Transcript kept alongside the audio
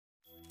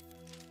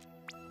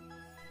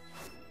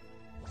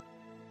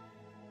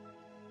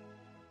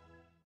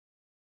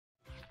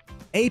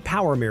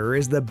ApowerMirror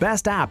is the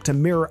best app to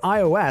mirror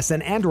iOS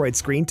and Android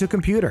screen to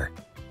computer.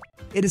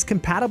 It is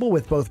compatible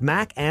with both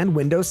Mac and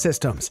Windows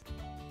systems.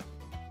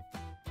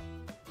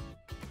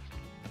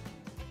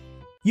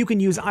 You can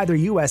use either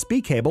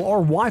USB cable or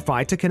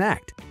Wi-Fi to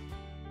connect.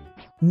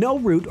 No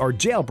root or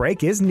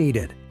jailbreak is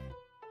needed.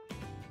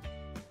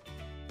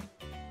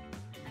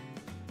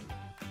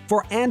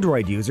 For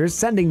Android users,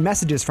 sending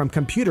messages from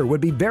computer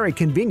would be very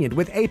convenient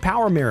with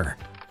ApowerMirror.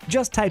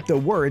 Just type the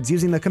words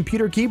using the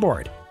computer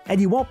keyboard,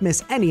 and you won't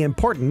miss any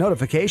important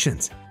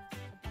notifications.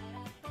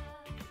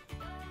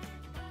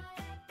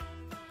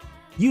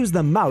 Use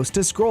the mouse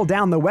to scroll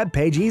down the web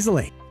page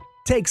easily.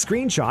 Take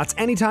screenshots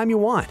anytime you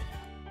want.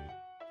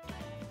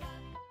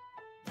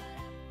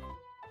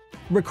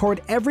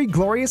 Record every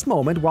glorious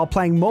moment while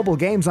playing mobile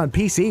games on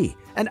PC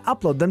and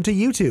upload them to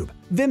YouTube,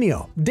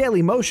 Vimeo,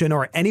 Dailymotion,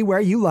 or anywhere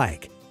you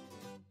like.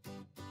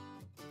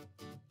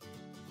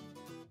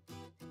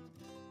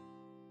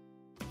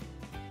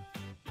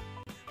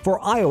 For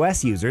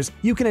iOS users,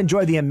 you can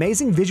enjoy the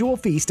amazing visual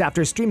feast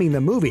after streaming the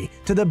movie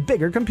to the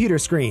bigger computer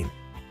screen.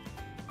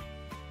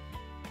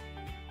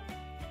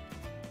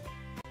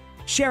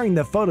 Sharing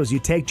the photos you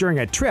take during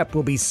a trip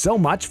will be so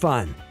much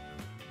fun.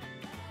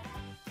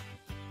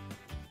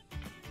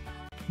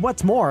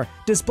 What's more,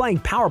 displaying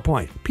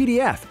PowerPoint,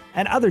 PDF,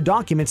 and other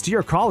documents to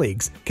your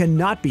colleagues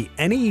cannot be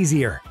any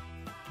easier.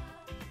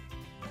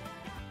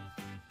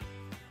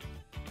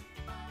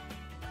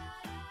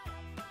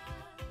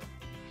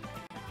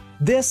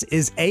 This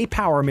is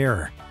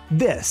ApowerMirror.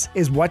 This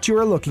is what you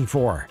are looking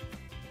for.